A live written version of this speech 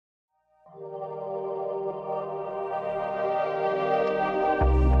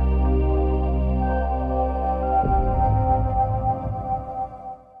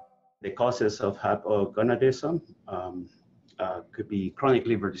causes of hypogonadism could be chronic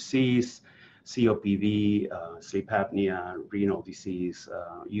liver disease, COPD, sleep apnea, renal disease,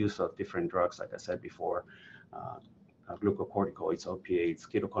 use of different drugs, like I said before, glucocorticoids, opiates,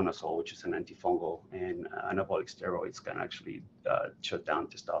 ketoconazole, which is an antifungal, and anabolic steroids can actually shut down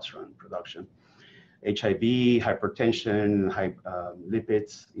testosterone production. HIV, hypertension,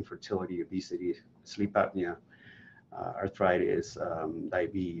 lipids, infertility, obesity, sleep apnea, arthritis,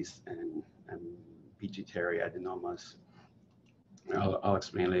 diabetes, and pituitary adenomas. I'll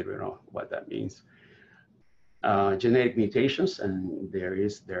explain later on what that means. Genetic mutations, and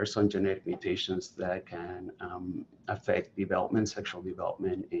there are some genetic mutations that can affect development, sexual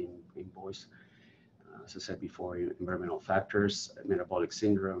development in boys. As I said before, environmental factors, metabolic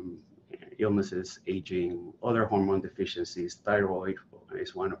syndrome, illnesses, aging, other hormone deficiencies. Thyroid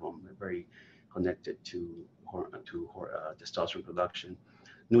is one of them, very connected to testosterone production.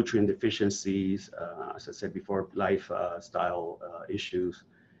 Nutrient deficiencies, as I said before, lifestyle issues,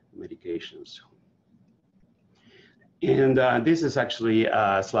 medications. And this is actually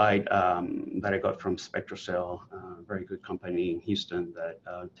a slide that I got from SpectraCell, a very good company in Houston that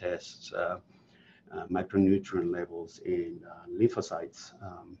tests micronutrient levels in lymphocytes,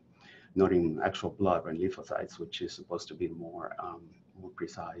 not in actual blood, but in lymphocytes, which is supposed to be more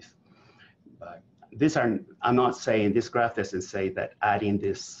precise. But these are, I'm not saying, this graph doesn't say that adding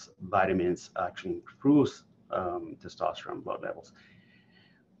these vitamins actually improves testosterone blood levels.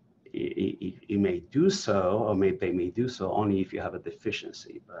 It may do so, or they may do so only if you have a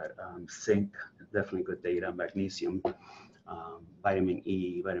deficiency, but zinc is definitely good data, magnesium, vitamin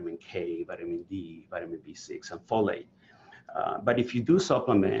E, vitamin K, vitamin D, vitamin B6, and folate. But if you do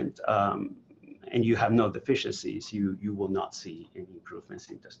supplement and you have no deficiencies, you will not see any improvements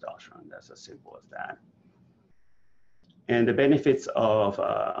in testosterone. That's as simple as that. And the benefits of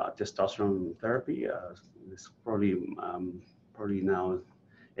testosterone therapy is probably now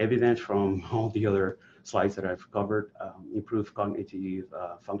evident from all the other slides that I've covered. Improved cognitive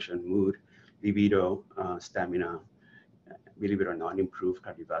function, mood, libido, stamina, believe it or not, improved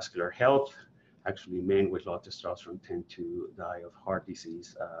cardiovascular health. Actually, men with low testosterone tend to die of heart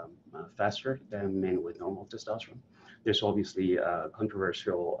disease faster than men with normal testosterone. There's obviously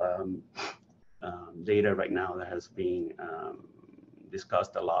controversial data right now that has been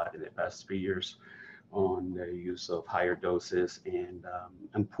discussed a lot in the past 3 years on the use of higher doses and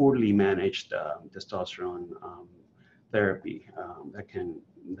poorly managed testosterone therapy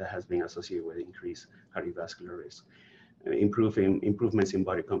that has been associated with increased cardiovascular risk. Improvements in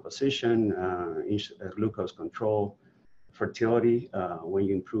body composition, glucose control, fertility. When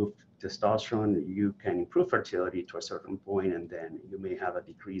you improve testosterone, you can improve fertility to a certain point, and then you may have a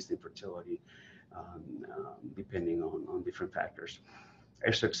decrease in fertility depending on different factors.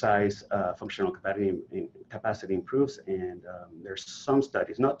 Exercise, functional capacity improves, and there's some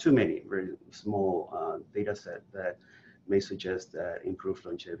studies, not too many, very small data set that may suggest that improved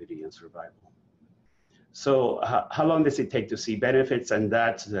longevity and survival. So how long does it take to see benefits? And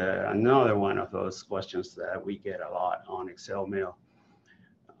that's another one of those questions that we get a lot on ExcelMale.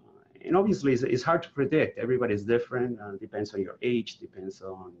 And obviously, it's hard to predict. Everybody's different. Depends on your age, depends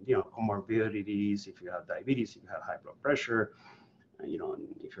on comorbidities. If you have diabetes, if you have high blood pressure,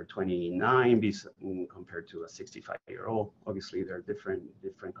 if you're 29 compared to a 65-year-old, obviously there are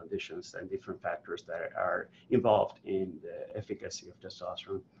different conditions and different factors that are involved in the efficacy of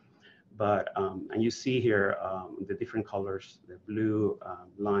testosterone. But, and you see here the different colors, the blue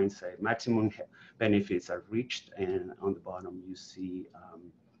lines say maximum benefits are reached, and on the bottom you see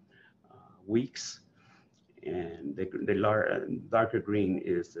weeks, and the darker green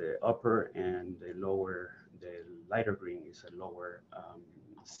is the upper, and the lighter green is the lower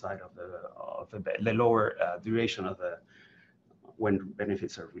side of the lower duration of when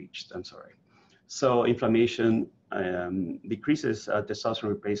benefits are reached, I'm sorry. So inflammation decreases, testosterone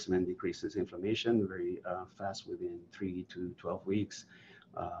replacement decreases inflammation very fast within 3 to 12 weeks.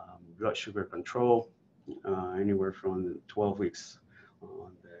 Blood sugar control, anywhere from 12 weeks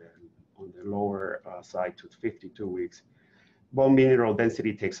on the lower side to 52 weeks. Bone mineral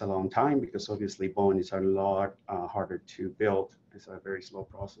density takes a long time because obviously bone is a lot harder to build. It's a very slow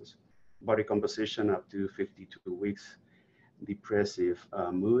process. Body composition up to 52 weeks. Depressive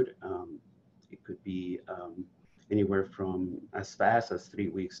mood, it could be anywhere from as fast as 3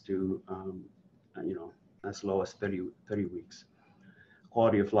 weeks to as low as 30 weeks.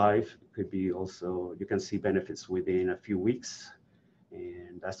 Quality of life could be also, you can see benefits within a few weeks,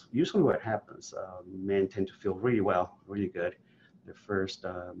 and that's usually what happens. Men tend to feel really well, really good the first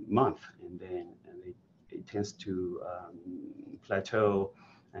month, and then it tends to plateau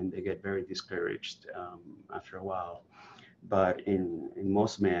and they get very discouraged after a while. But in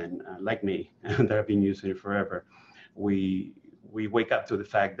most men, like me, that have been using it forever, we wake up to the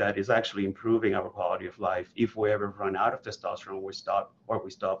fact that it's actually improving our quality of life. If we ever run out of testosterone, we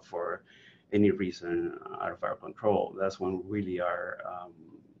stop for any reason out of our control. That's when we really are,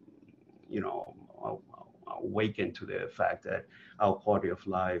 awakened to the fact that our quality of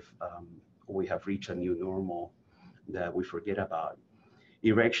life, we have reached a new normal that we forget about.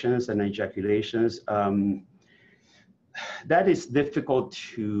 Erections and ejaculations, that is difficult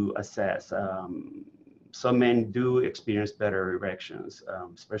to assess. Some men do experience better erections,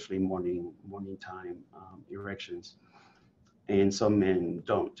 especially morning time erections, and some men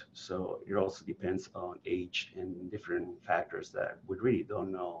don't. So it also depends on age and different factors that we really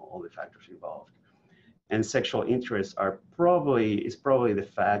don't know all the factors involved. And sexual interests is probably the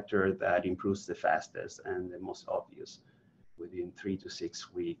factor that improves the fastest and the most obvious. Within 3 to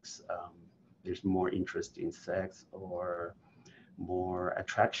 6 weeks, there's more interest in sex or more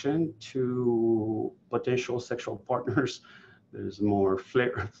attraction to potential sexual partners. There's more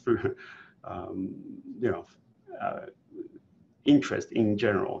interest in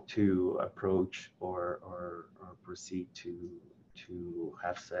general to approach or proceed to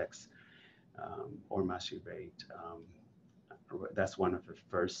have sex or masturbate. That's one of the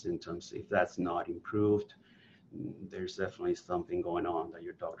first symptoms. If that's not improved, there's definitely something going on that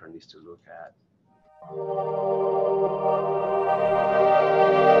your doctor needs to look at.